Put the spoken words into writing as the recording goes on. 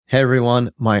Hey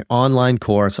everyone, my online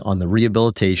course on the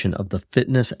rehabilitation of the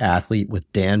fitness athlete with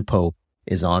Dan Pope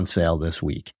is on sale this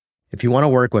week. If you want to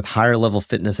work with higher level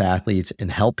fitness athletes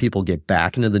and help people get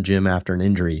back into the gym after an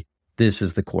injury, this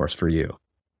is the course for you.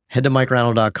 Head to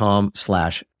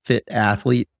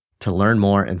MikeReinold.com/fitathlete to learn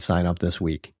more and sign up this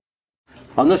week.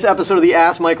 On this episode of the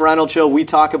Ask Mike Reinold Show, we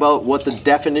talk about what the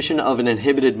definition of an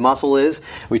inhibited muscle is.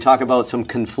 We talk about some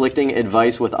conflicting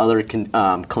advice with other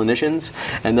clinicians.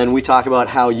 And then we talk about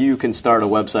how you can start a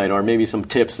website, or maybe some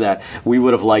tips that we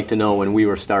would have liked to know when we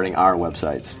were starting our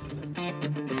websites.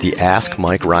 The Ask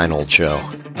Mike Reinold Show.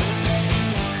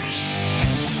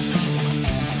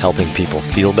 Helping people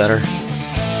feel better,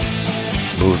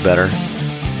 move better,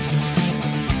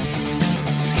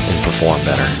 and perform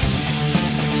better.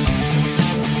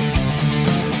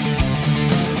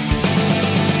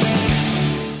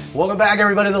 Welcome back,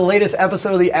 everybody, to the latest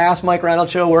episode of the Ask Mike Reinold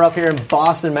Show. We're up here in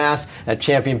Boston, Mass. at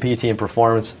Champion PT and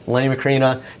Performance. Lenny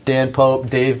Macrina, Dan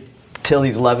Pope, Dave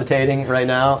Tilley's levitating right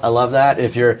now. I love that.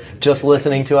 If you're just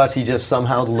listening to us, he just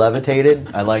somehow levitated.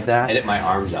 I like that. Edit my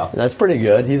arms out. That's pretty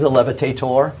good. He's a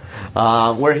levitator.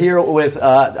 We're here with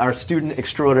our student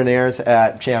extraordinaires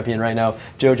at Champion right now.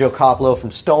 Jojo Coppola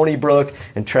from Stony Brook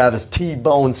and Travis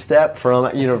T-Bone Stepp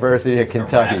from University of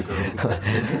Kentucky.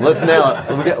 Let's nail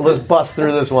it. Let's bust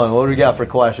through this one. What do we got for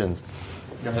questions?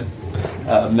 Go ahead.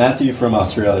 Matthew from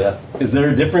Australia. Is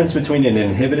there a difference between an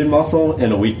inhibited muscle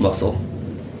and a weak muscle?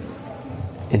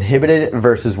 Inhibited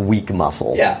versus weak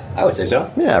muscle. Yeah, I would say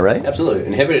so. Yeah, right? Absolutely.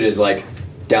 Inhibited is like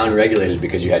down-regulated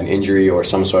because you had an injury or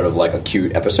some sort of like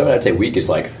acute episode. I'd say weak is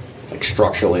like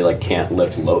structurally like can't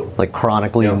lift load. Like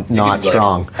chronically not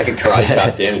strong. I could karate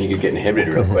chop Dan and he could get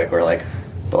inhibited real quick. Or like,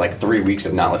 but like 3 weeks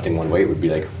of not lifting one weight would be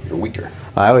like you're weaker.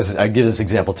 I give this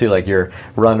example too, like you're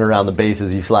running around the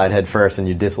bases, you slide head first and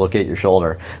you dislocate your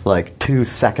shoulder. Like 2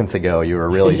 seconds ago you were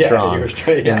really strong. You were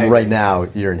straight, and right now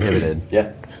you're inhibited.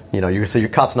 Yeah. You know, so your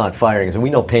cuff's not firing. So we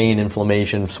know pain,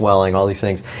 inflammation, swelling, all these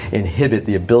things inhibit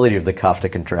the ability of the cuff to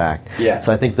contract. Yeah.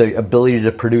 So I think the ability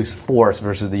to produce force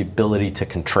versus the ability to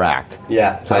contract.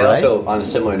 Yeah. I also, on a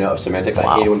similar note of semantics,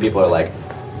 I hate it when people are like,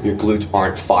 your glutes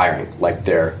aren't firing. Like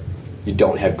you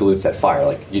don't have glutes that fire.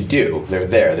 Like you do. They're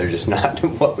there. They're just not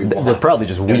what we want. They're probably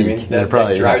just weak. You know what I mean? That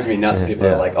drives me nuts. People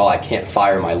are like, oh, I can't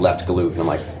fire my left glute. And I'm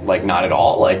like not at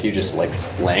all. Like you're just like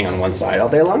laying on one side all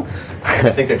day long.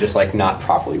 I think they're just like not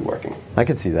properly working. I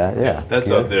can see that, yeah. That's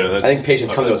up there. I think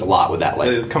patients come to us a lot with that. Like,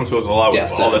 it comes to us a lot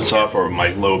with all that stuff, or my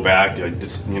low back,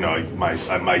 my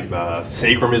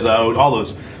sacrum is out. All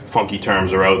those funky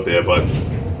terms are out there, but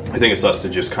I think it's us to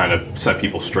just kind of set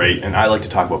people straight. And I like to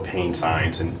talk about pain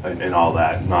signs and all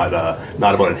that, not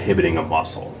about inhibiting a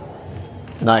muscle.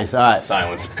 Nice. All right.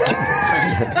 Silence.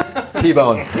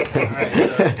 T-Bone. All right,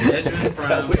 so Benjamin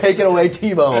from... Take it away,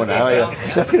 T-Bone.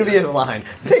 That's going to be his line.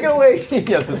 Take it away. Take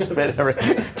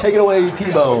it away,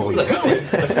 T-Bone.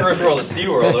 the first world is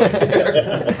SeaWorld over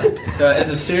here. So as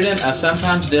a student, I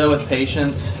sometimes deal with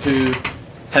patients who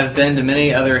have been to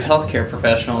many other healthcare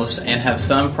professionals and have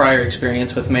some prior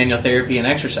experience with manual therapy and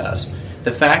exercise.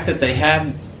 The fact that they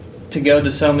have to go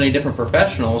to so many different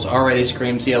professionals already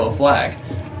screams yellow flag.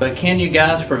 But can you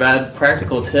guys provide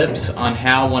practical tips on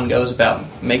how one goes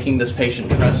about making this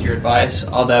patient trust your advice,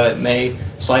 although it may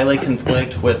slightly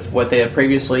conflict with what they have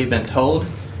previously been told?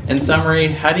 In summary,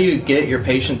 how do you get your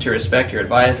patient to respect your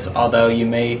advice, although you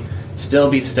may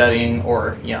still be studying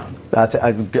or young? That's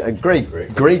a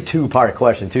great two-part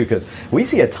question, too, because we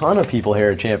see a ton of people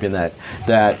here at Champion that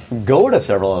go to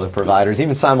several other providers,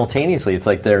 even simultaneously. It's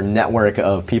like their network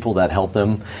of people that help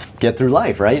them get through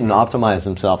life, right, and optimize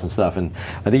themselves and stuff. And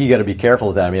I think you got to be careful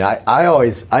with that. I mean,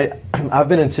 I've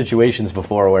been in situations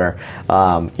before where,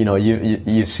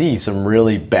 you see some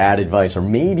really bad advice, or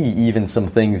maybe even some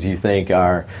things you think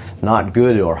are not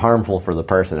good or harmful for the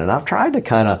person. And I've tried to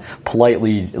kind of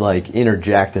politely,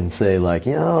 interject and say,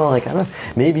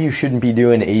 maybe you shouldn't be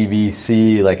doing A, B,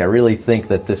 C. I really think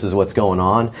that this is what's going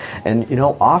on. And,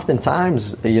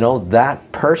 oftentimes,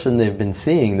 that person they've been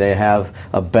seeing, they have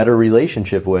a better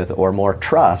relationship with or more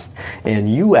trust.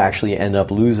 And you actually end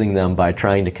up losing them by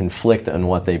trying to conflict on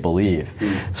what they believe.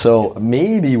 So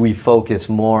maybe we focus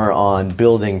more on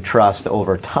building trust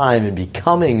over time and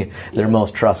becoming their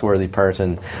most trustworthy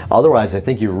person. Otherwise, I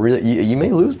think you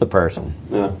may lose the person.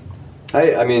 Yeah.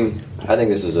 I think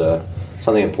this is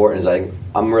something important. Is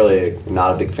I'm really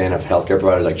not a big fan of healthcare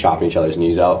providers chopping each other's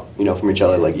knees out, from each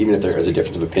other. Even if there is a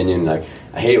difference of opinion,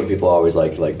 I hate it when people always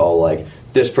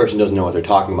this person doesn't know what they're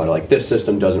talking about, or this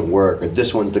system doesn't work, or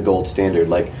this one's the gold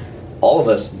standard. All of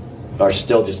us are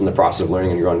still just in the process of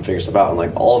learning and growing and figuring stuff out. And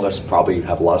like all of us probably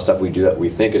have a lot of stuff we do that we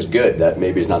think is good that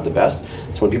maybe is not the best.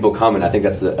 So when people come, and I think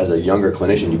that's as a younger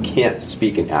clinician, you can't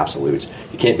speak in absolutes.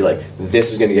 You can't be like,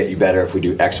 this is going to get you better if we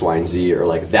do X, Y, and Z, or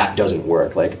like that doesn't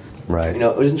work. Like, right.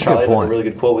 Isn't Charlie have a really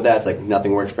good quote with that? It's like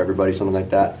nothing works for everybody, something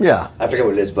like that. Yeah. I forget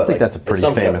what it is, but I think that's a pretty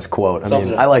famous quote. I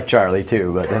mean, I like Charlie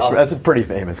too, but that's a pretty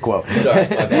famous quote. Sorry,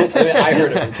 I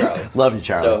heard it from Charlie. Love you,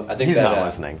 Charlie. So I think he's that, not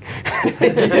listening.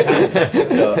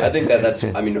 So I think that's.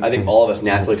 I mean, I think all of us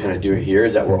naturally kind of do it here.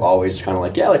 Is that we're always kind of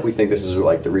like, like we think this is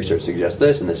like the research suggests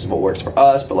this, and this is what works for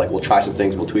us. But like we'll try some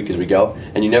things, we'll tweak as we go,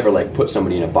 and you never like put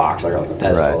somebody in a box or like a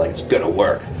pedestal. Right. Like it's gonna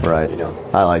work. Right.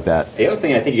 I like that. The other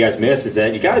thing I think you guys miss is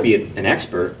that you got to be an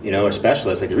expert, or a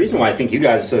specialist. Like the reason why I think you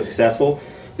guys are so successful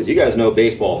is you guys know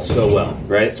baseball so well,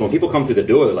 right? So when people come through the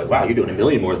door, they're like, wow, you're doing a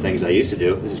million more things I used to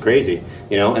do. This is crazy,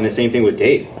 And the same thing with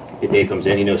Dave. If Dave comes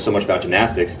in, he knows so much about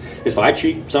gymnastics. If I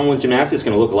treat someone with gymnastics, it's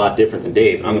going to look a lot different than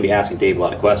Dave. And I'm going to be asking Dave a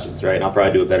lot of questions, right? And I'll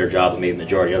probably do a better job than maybe the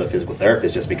majority of other physical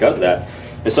therapists just because of that.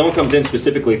 If someone comes in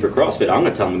specifically for CrossFit, I'm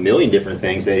going to tell them a million different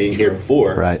things they didn't hear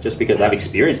before, right, just because I've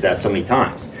experienced that so many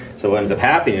times. So what ends up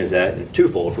happening is that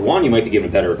twofold. For one, you might be given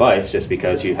better advice just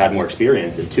because you've had more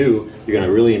experience, and two, you're going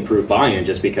to really improve buy-in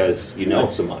just because you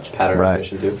know so much. Pattern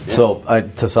recognition too. Yeah.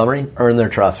 So to summary, earn their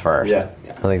trust first. Yeah.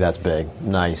 I think that's big.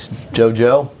 Nice.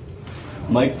 JoJo?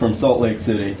 Mike from Salt Lake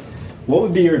City. What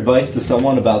would be your advice to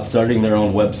someone about starting their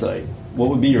own website? What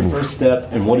would be your first step,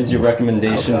 and what is your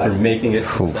recommendation for making it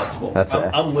successful?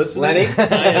 I'm listening. Lenny? I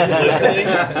am listening.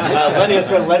 Lenny, let's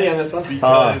go with Lenny on this one.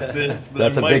 Because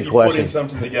that's a might big be question. putting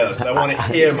something together, so I want to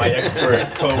hear my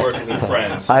expert coworkers and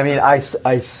friends. I mean, I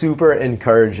super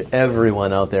encourage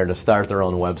everyone out there to start their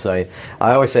own website.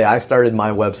 I always say I started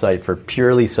my website for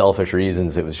purely selfish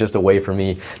reasons. It was just a way for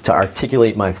me to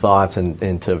articulate my thoughts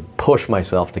and to push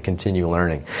myself to continue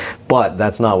learning. But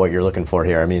that's not what you're looking for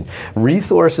here. I mean,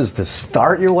 resources to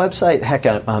start your website. Heck,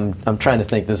 I'm trying to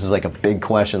think. This is like a big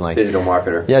question. Like digital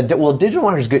marketer. Yeah, well, digital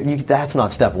marketer is good. That's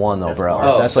not step one though,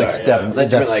 bro. That's like step. Yeah.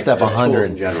 That's like step 100.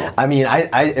 In general. I mean,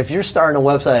 if you're starting a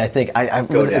website, I think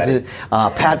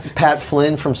Pat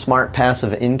Flynn from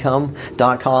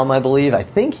SmartPassiveIncome.com, I believe. I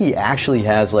think he actually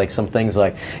has like some things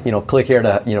like click here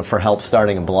to for help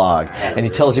starting a blog, and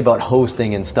he tells you about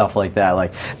hosting and stuff like that.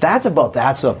 Like that's about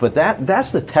that stuff, but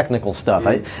that's the technical stuff.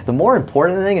 The more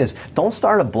important thing is don't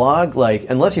start a blog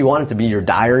unless you want it to be your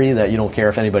diary that you don't care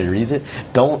if anybody reads it.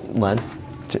 Don't, Len.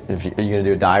 Are you going to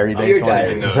do a diary-based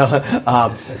one?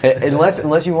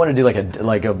 Unless you want to do like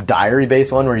a diary-based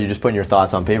one where you're just putting your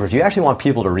thoughts on paper. If you actually want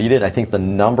people to read it, I think the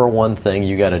number one thing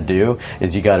you got to do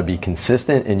is you got to be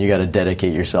consistent and you got to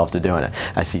dedicate yourself to doing it.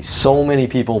 I see so many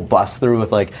people bust through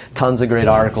with like tons of great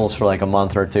articles for like a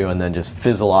month or two and then just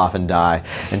fizzle off and die.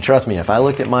 And trust me, if I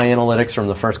looked at my analytics from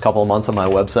the first couple of months on my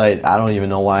website, I don't even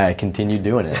know why I continued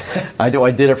doing it. I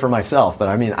did it for myself, but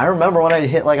I mean, I remember when I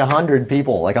hit like 100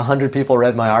 people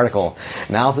read my article.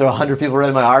 Now if there are 100 people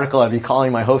read my article, I'd be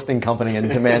calling my hosting company and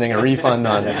demanding a refund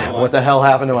on what the hell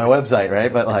happened to my website,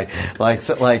 right? But I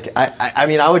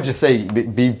mean, I would just say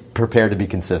be prepared to be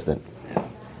consistent.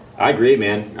 I agree,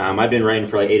 man. I've been writing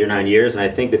for like 8 or 9 years, and I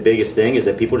think the biggest thing is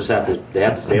that people just have to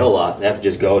fail a lot. They have to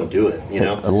just go and do it,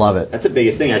 I love it. That's the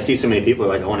biggest thing. I see so many people are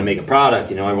like, I want to make a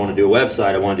product, I want to do a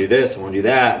website, I want to do this, I want to do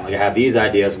that. I'm like, I have these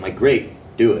ideas. I'm like, great,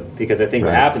 do it. Because I think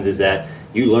what happens is that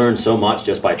you learn so much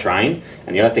just by trying,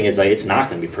 and the other thing is like it's not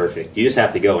going to be perfect. You just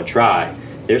have to go and try.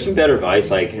 There's some better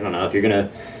advice, like I don't know, if you're going to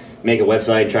make a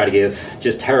website and try to give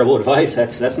just terrible advice,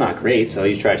 that's not great. So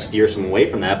you try to steer some away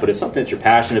from that. But if something that you're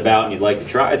passionate about and you'd like to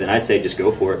try, then I'd say just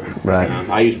go for it. Right.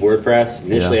 I use WordPress.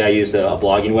 Initially, I used a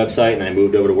blogging website, and then I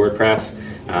moved over to WordPress.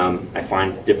 I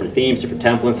find different themes, different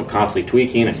templates. I'm constantly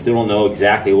tweaking. I still don't know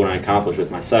exactly what I accomplish with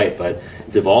my site, but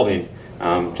it's evolving.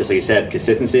 Just like you said,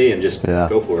 consistency and just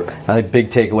go for it. I think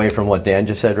big takeaway from what Dan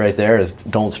just said right there is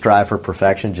don't strive for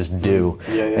perfection, just do,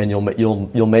 and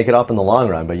you'll make it up in the long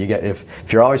run. But if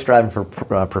you're always striving for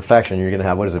perfection, you're going to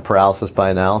have paralysis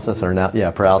by analysis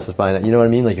paralysis by you know what I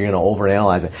mean? Like you're going to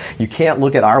overanalyze it. You can't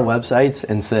look at our websites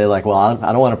and say like, well,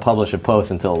 I don't want to publish a post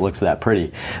until it looks that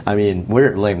pretty. I mean,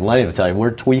 we're like Lenny will tell you,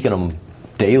 we're tweaking them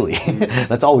daily.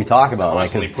 That's all we talk about.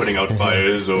 Constantly putting out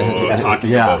fires or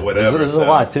talking about whatever. There's a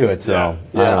lot to it. So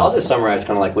I'll just summarize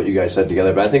kind of like what you guys said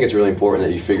together. But I think it's really important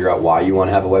that you figure out why you want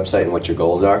to have a website and what your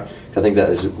goals are. I think that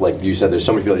is, like you said, there's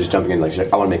so many people just jumping in, like,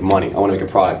 I want to make money, I want to make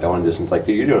a product, I want to do this. And it's like,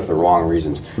 dude, you're doing it for the wrong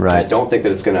reasons. Right. And I don't think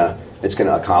that it's gonna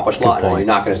accomplish a lot, and you're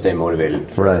not going to stay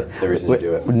motivated for the reason to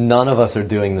do it. None of us are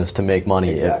doing this to make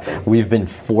money. Exactly. We've been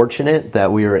fortunate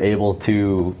that we were able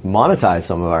to monetize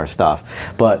some of our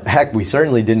stuff. But heck, we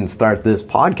certainly didn't start this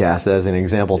podcast as an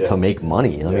example to make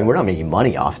money. I mean, we're not making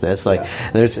money off this. Like,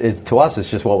 to us, it's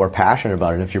just what we're passionate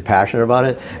about. And if you're passionate about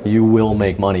it, you will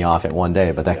make money off it one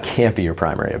day. But that can't be your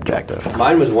primary objective.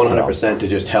 Mine was 100% to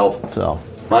just help.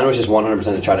 Mine was just 100%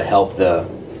 to try to help the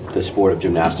sport of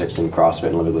gymnastics and CrossFit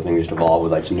and Olympic lifting just evolve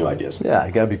with like some new ideas. Yeah,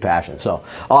 you got to be passionate. So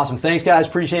awesome. Thanks, guys.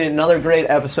 Appreciate it. Another great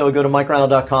episode. Go to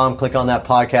MikeReinold.com, click on that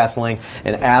podcast link,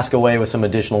 and ask away with some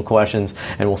additional questions.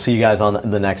 And we'll see you guys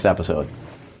on the next episode.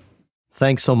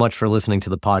 Thanks so much for listening to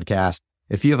the podcast.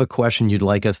 If you have a question you'd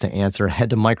like us to answer,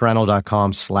 head to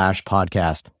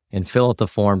MikeReinold.com/podcast and fill out the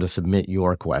form to submit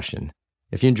your question.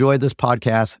 If you enjoyed this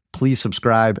podcast, please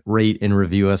subscribe, rate, and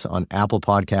review us on Apple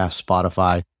Podcasts,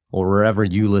 Spotify, or wherever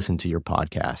you listen to your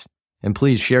podcast. And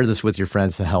please share this with your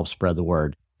friends to help spread the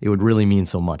word. It would really mean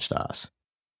so much to us.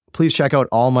 Please check out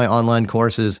all my online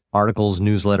courses, articles,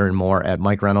 newsletter, and more at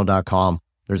MikeReinold.com.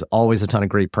 There's always a ton of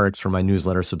great perks for my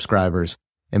newsletter subscribers.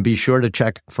 And be sure to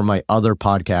check for my other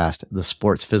podcast, the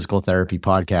Sports Physical Therapy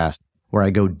Podcast, where I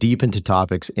go deep into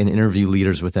topics and interview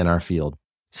leaders within our field.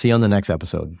 See you on the next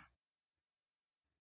episode.